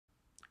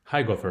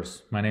Hi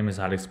Gophers, my name is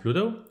Alex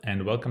Pluto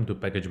and welcome to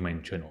Package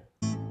Main channel.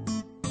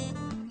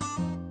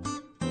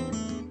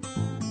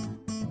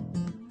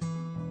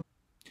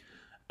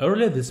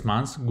 Earlier this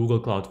month, Google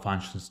Cloud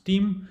Functions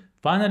team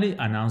finally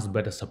announced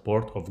beta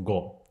support of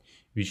Go,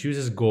 which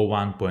uses Go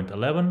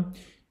 1.11,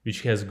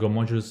 which has Go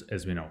modules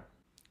as we know.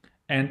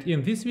 And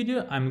in this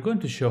video, I'm going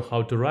to show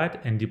how to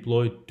write and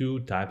deploy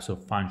two types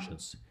of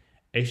functions,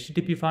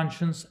 HTTP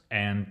functions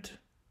and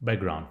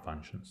background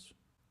functions.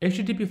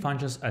 HTTP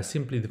functions are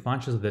simply the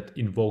functions that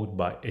invoked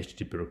by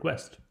HTTP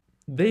request.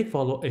 They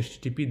follow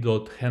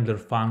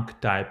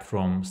http.handlerfunc type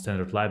from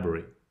standard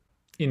library.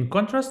 In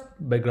contrast,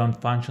 background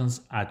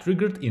functions are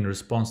triggered in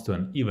response to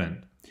an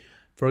event.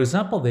 For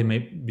example, they may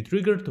be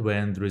triggered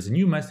when there is a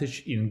new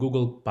message in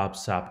Google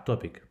PubSub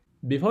topic.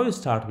 Before we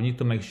start, we need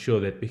to make sure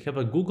that we have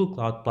a Google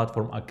Cloud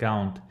Platform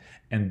account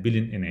and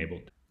billing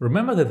enabled.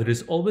 Remember that there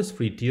is always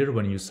free tier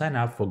when you sign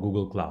up for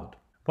Google Cloud.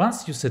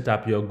 Once you set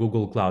up your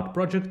Google Cloud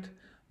project,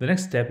 the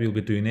next step will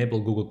be to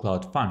enable Google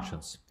Cloud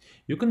Functions.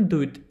 You can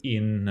do it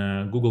in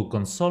Google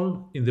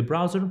Console in the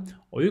browser,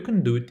 or you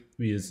can do it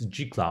with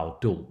gcloud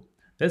tool.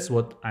 That's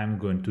what I'm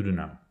going to do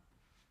now.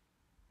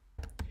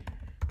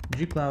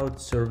 gcloud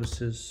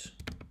services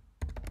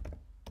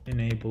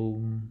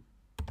enable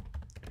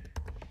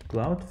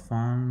cloud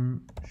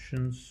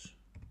functions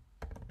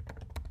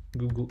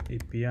google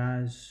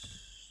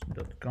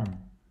apis.com.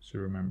 So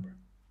remember.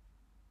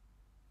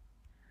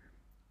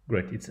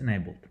 Great, it's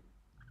enabled.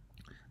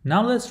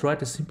 Now let's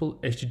write a simple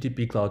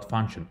HTTP cloud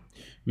function,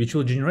 which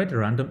will generate a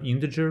random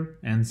integer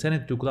and send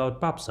it to Cloud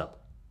PubSub.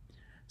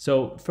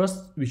 So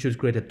first we should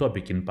create a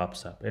topic in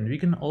PubSub, and we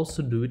can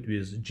also do it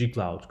with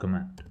gcloud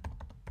command.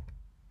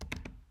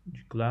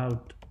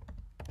 gcloud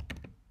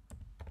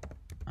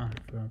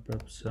alpha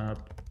PubSub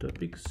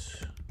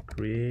topics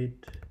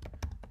create,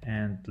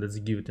 and let's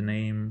give it a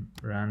name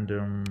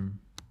random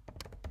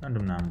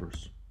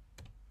numbers.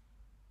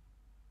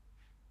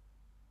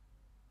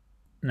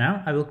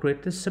 Now I will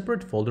create a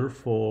separate folder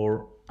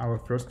for our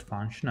first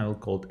function. I will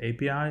call it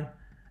API,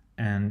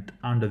 and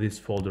under this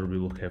folder we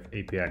will have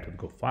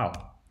api.go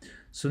file.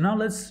 So now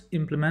let's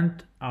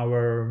implement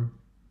our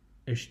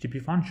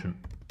HTTP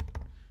function.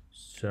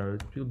 So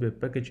it will be a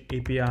package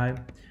API,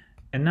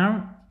 and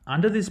now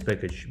under this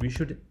package we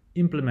should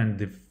implement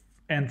the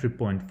entry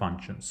point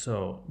function.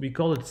 So we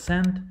call it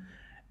send,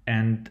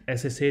 and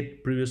as I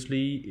said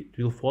previously, it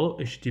will follow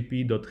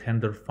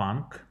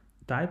http.handlerfunc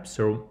type.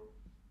 So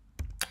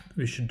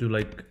we should do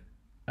like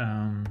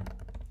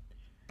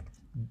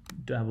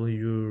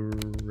w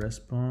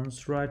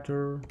response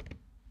writer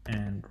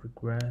and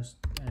request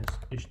as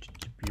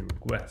HTTP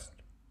request.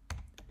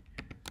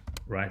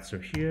 Right, so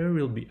here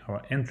will be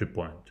our entry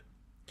point.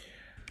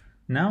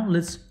 Now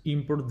let's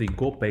import the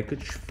Go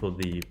package for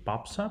the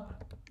PubSub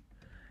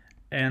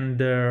and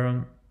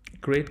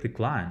create the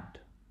client.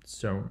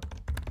 So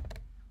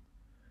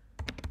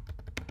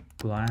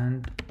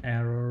client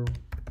error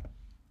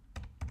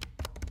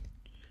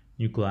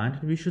new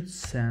client, we should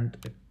send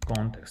a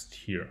context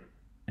here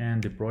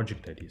and the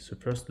project ID. So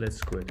first let's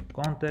create a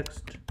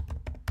context,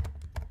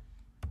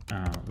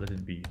 let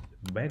it be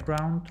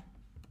background,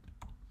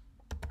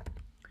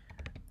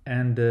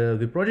 and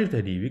the project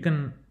ID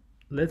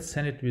let's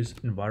send it with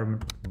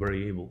environment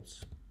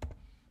variables.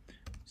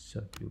 So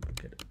it will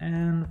get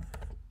env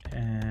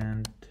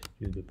and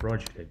with the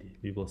project ID,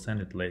 we will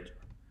send it later.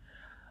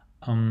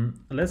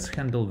 Let's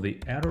handle the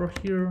error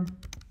here.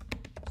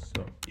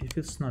 So if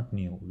it's not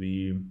nil,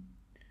 we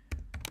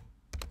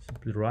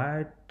simply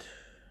write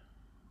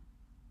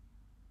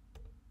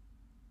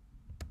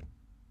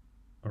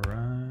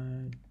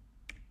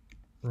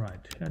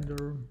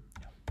header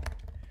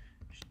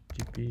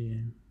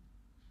http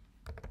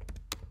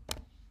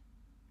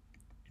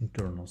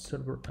internal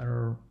server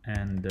error,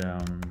 and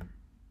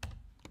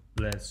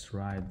let's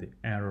write the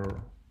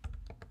error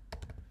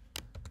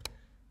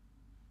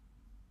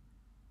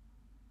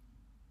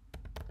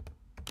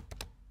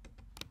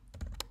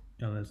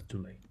let's do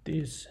like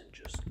this,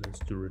 just let's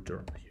do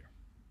return here.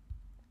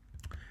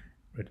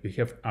 Right, we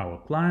have our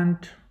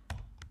client.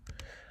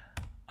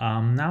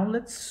 Now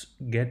let's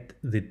get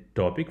the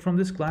topic from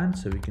this client,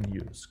 so we can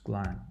use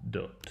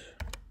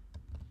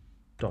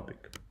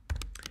client.topic,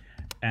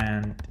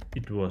 and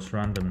it was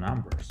random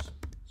numbers,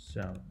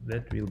 so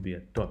that will be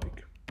a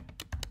topic.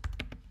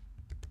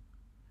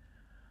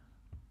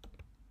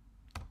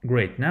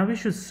 Great, now we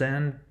should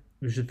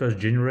first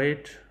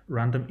generate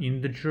random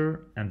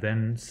integer and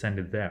then send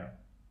it there.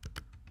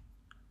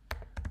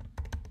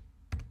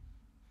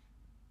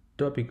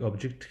 Topic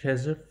object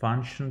has a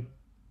function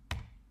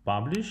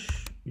publish,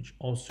 which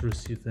also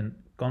receives a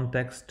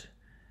context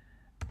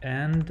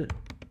and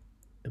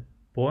a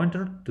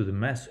pointer to the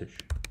message.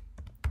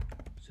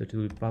 So it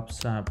will be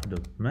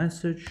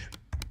pubsub.message,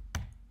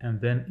 and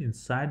then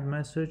inside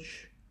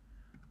message,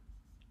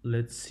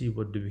 let's see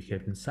what do we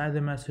have inside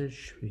the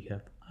message. We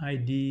have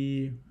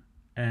ID,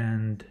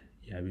 and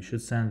yeah, we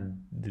should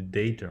send the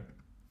data.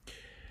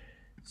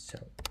 So,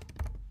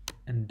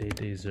 and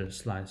data is a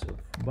slice of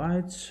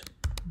bytes,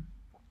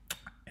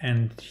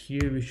 and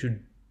here we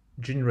should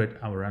generate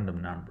our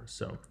random number.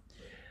 So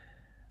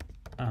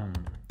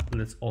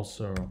let's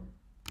also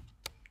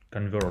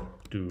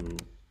convert to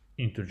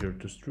integer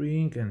to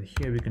string, and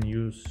here we can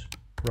use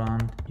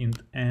rand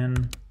int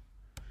n.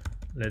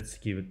 Let's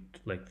give it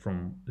like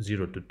from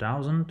 0 to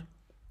 1000,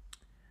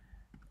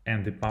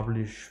 and the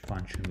publish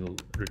function will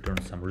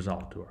return some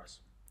result to us.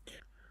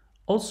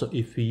 Also,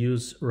 if we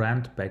use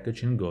rand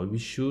package in Go, we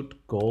should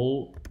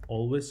call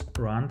always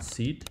rand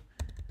seed.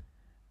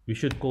 We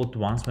should call it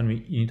once when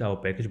we init our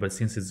package, but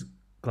since it's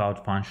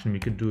cloud function, we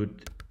could do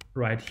it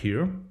right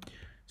here.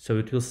 So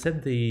it will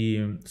set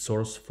the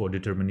source for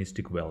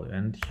deterministic value,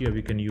 and here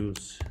we can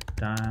use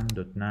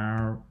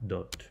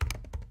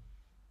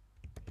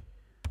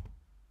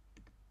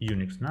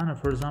time.nar.unix nano,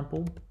 for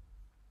example,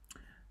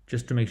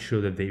 just to make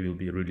sure that they will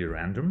be really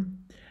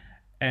random.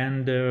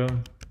 And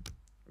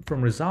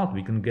from result,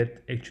 we can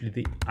get actually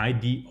the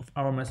ID of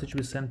our message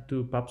we sent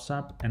to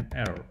PubSub and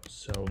error.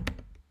 So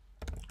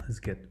let's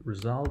get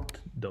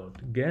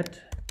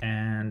result.get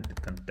and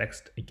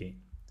context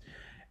again.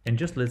 And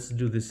just let's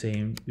do the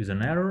same with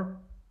an error.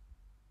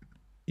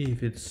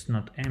 If it's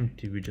not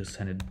empty, we just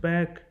send it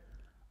back.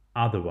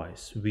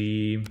 Otherwise,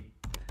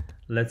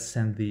 let's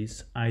send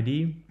this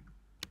ID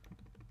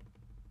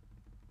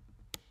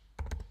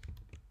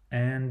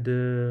and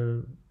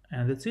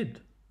that's it.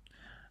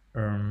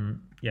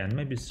 Yeah, and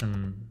maybe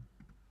some,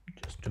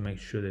 just to make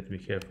sure that we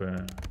have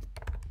a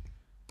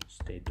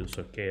status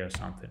okay or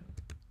something.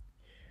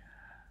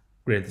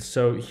 Great,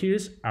 so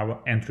here's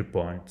our entry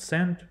point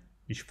send,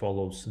 which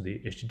follows the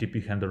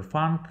HTTP handler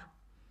func.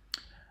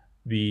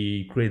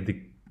 We create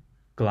the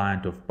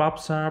client of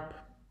PubSub,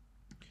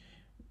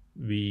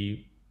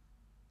 we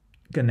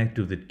connect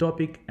to the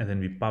topic, and then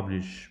we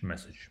publish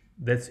message.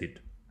 That's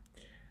it.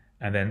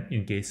 And then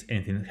in case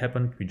anything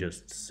happened, we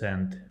just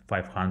send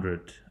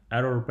 500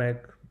 error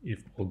back.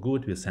 If all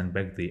good, we send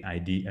back the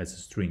ID as a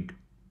string.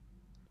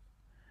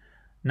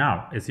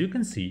 Now, as you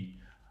can see,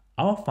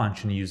 our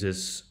function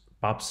uses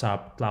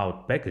PubSub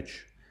cloud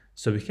package,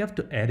 so we have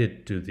to add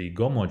it to the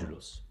Go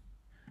modules.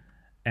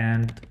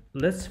 And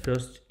let's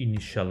first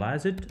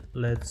initialize it.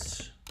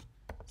 Let's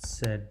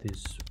set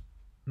this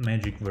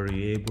magic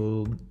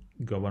variable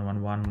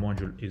go111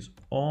 module is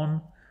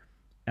on,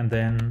 and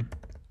then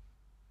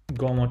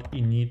gomod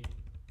init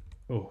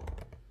will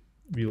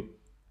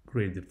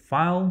create the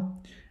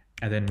file,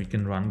 and then we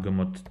can run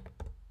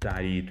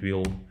gomod.tidy.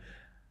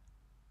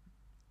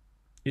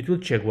 It will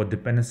check what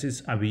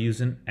dependencies are we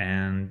using,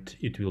 and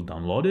it will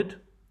download it.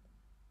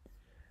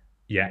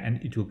 Yeah, and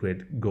it will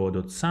create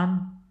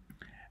go.sum.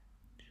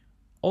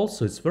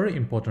 Also, it's very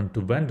important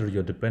to vendor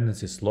your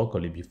dependencies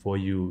locally before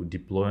you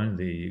deploy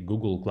the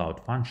Google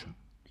Cloud function.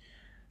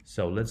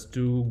 So let's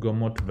do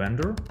gomod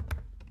vendor.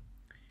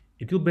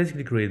 It will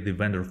basically create the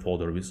vendor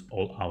folder with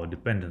all our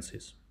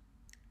dependencies.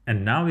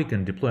 And now we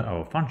can deploy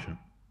our function.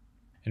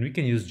 And we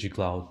can use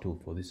gcloud tool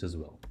for this as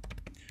well.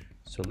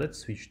 So let's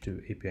switch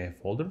to API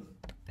folder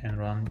and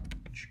run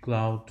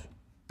gcloud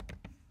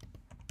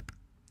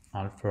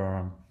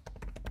alpha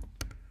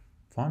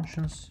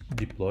functions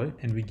deploy,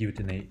 and we give it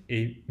a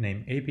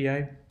name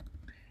API,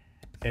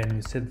 and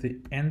we set the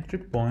entry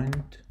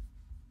point.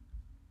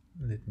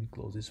 Let me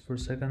close this for a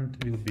second.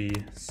 Will be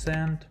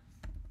send,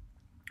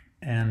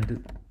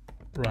 and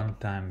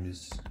runtime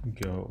is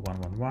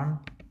go111,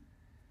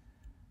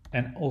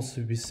 and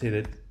also we say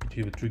that it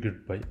will be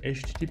triggered by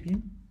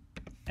HTTP.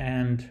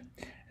 And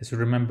as you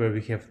remember,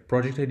 we have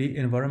project ID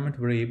environment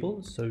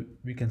variable, so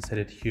we can set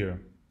it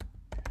here.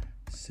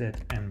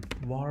 Set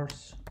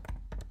envars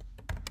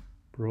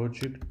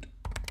project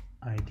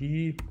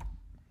ID.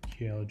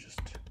 Here I'll just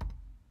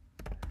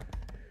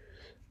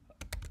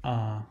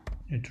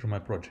enter my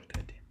project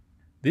ID.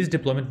 This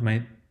deployment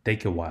may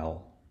take a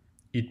while.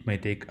 It may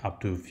take up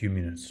to a few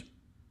minutes.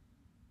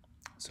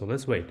 So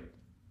let's wait.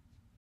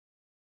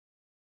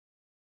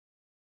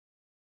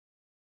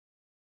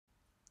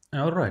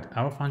 All right,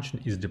 our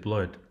function is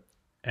deployed,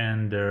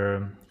 and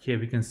here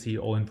we can see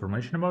all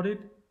information about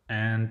it,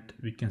 and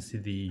we can see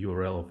the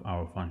URL of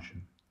our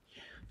function.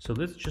 So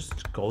let's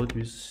just call it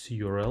with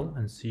URL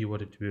and see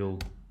what it will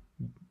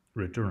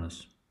return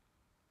us.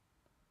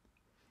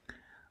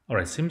 All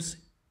right, seems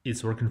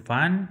it's working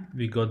fine.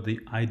 We got the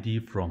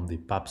ID from the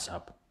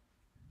PubSub.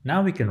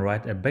 Now we can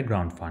write a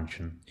background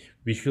function,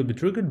 which will be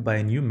triggered by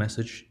a new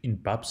message in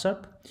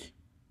PubSub,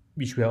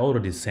 which we are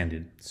already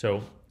sending.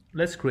 So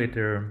let's create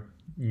a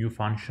new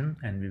function,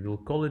 and we will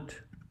call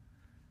it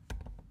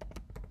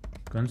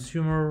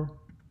consumer,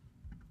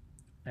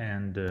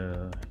 and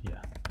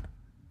yeah,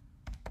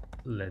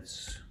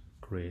 let's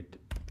create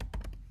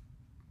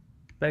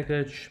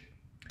package,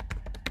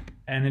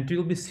 and it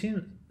will be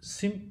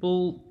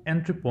simple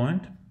entry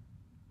point.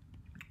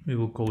 We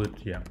will call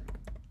it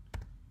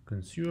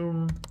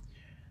consume,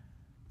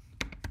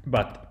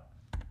 but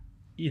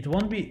it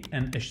won't be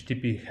an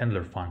HTTP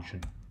handler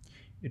function.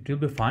 It will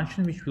be a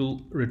function which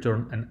will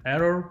return an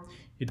error.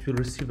 It will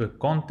receive a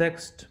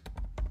context,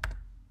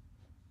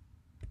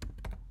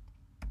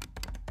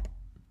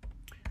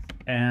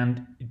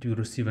 and it will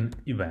receive an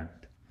event.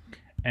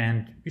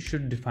 and we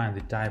should define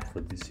the type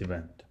for this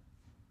event.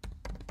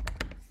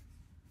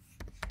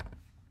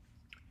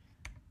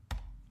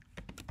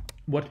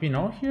 What we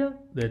know here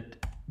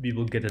that we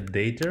will get a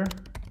data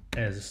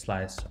as a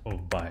slice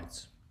of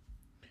bytes.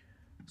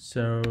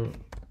 So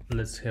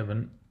let's have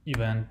an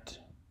event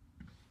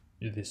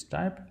with this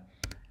type,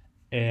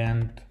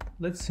 and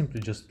let's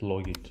simply just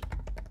log it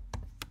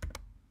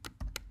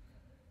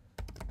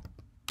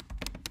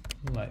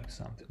like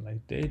something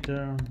like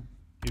data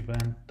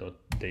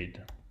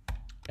event.data,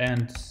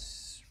 and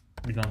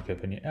we don't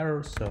have any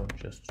errors, so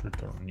just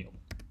return nil.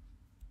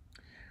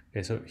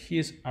 Okay, so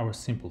here's our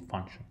simple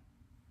function.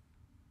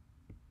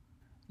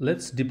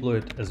 Let's deploy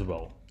it as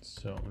well.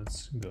 So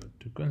let's go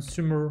to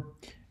consumer,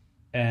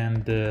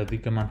 and the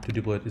command to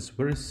deploy it is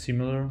very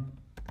similar.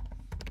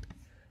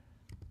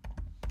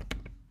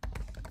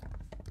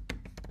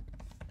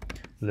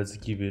 Let's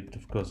give it,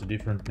 of course, a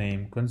different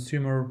name,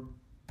 consumer,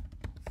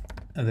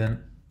 and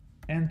then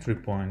entry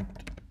point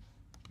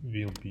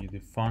will be the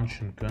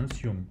function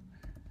consume.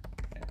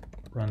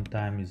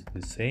 Runtime is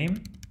the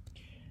same,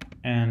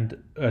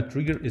 and a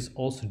trigger is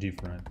also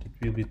different. It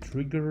will be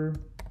trigger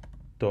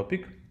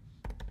topic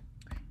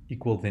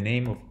equal the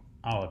name of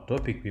our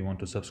topic we want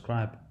to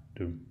subscribe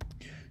to.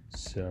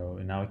 So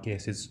in our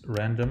case it's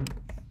random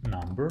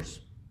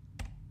numbers.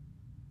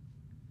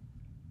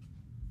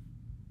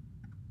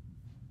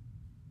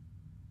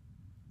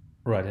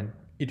 Right, and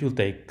it will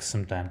take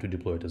some time to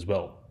deploy it as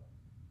well.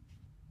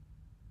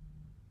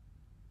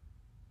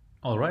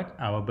 Alright,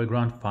 our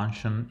background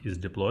function is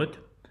deployed.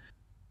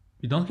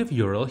 We don't have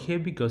URL here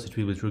because it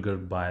will be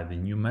triggered by the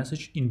new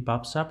message in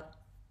PubSub.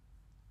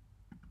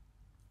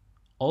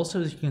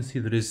 Also, as you can see,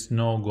 there is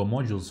no Go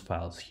modules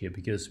files here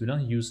because we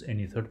don't use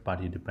any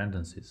third-party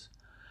dependencies.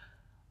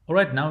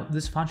 Alright, now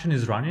this function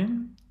is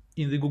running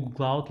in the Google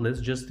Cloud. Let's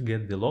just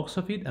get the logs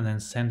of it and then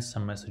send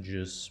some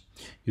messages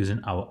using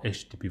our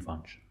HTTP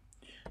function.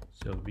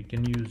 So we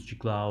can use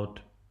gcloud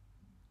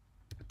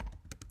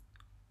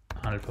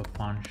alpha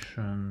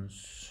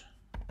functions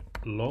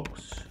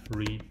logs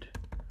read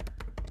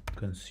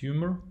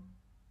consumer,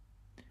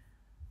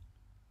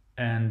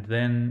 and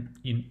then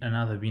in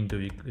another window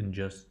you can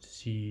just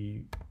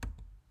see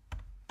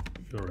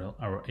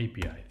our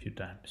API a few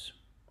times.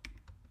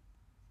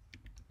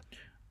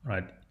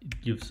 Right,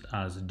 it gives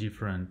us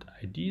different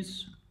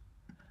IDs,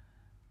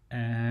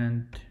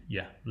 and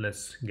yeah,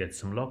 let's get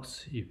some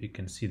logs if we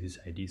can see these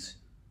IDs.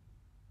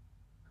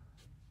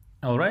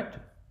 All right,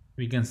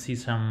 we can see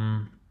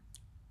some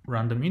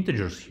random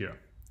integers here.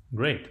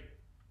 Great.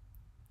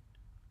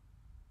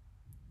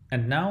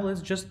 And now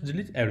let's just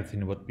delete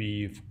everything what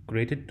we've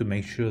created to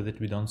make sure that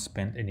we don't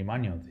spend any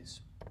money on this.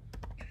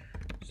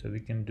 So we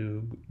can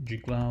do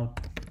gcloud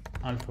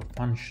alpha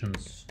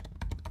functions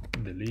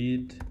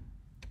delete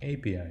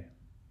API.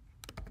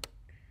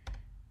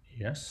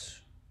 Yes.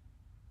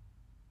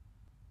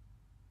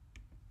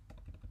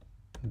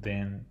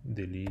 Then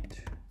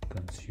delete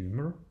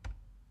consumer.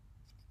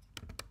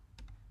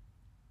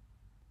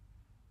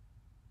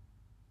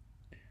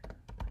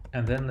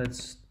 And then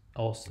let's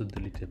also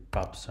delete a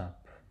PubSub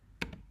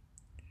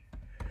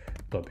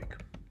topic.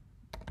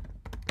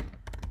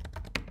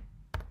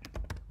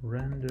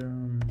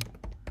 Random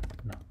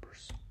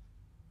numbers.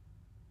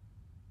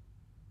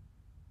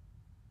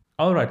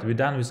 Alright, we're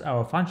done with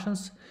our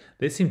functions.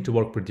 They seem to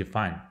work pretty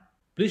fine.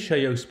 Please share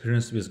your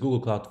experience with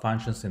Google Cloud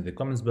Functions in the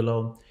comments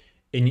below.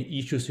 Any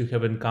issues you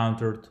have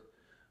encountered?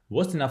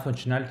 Was enough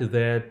functionality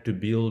there to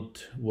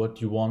build what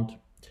you want?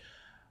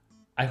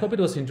 I hope it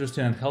was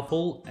interesting and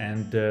helpful,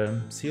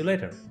 and see you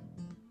later.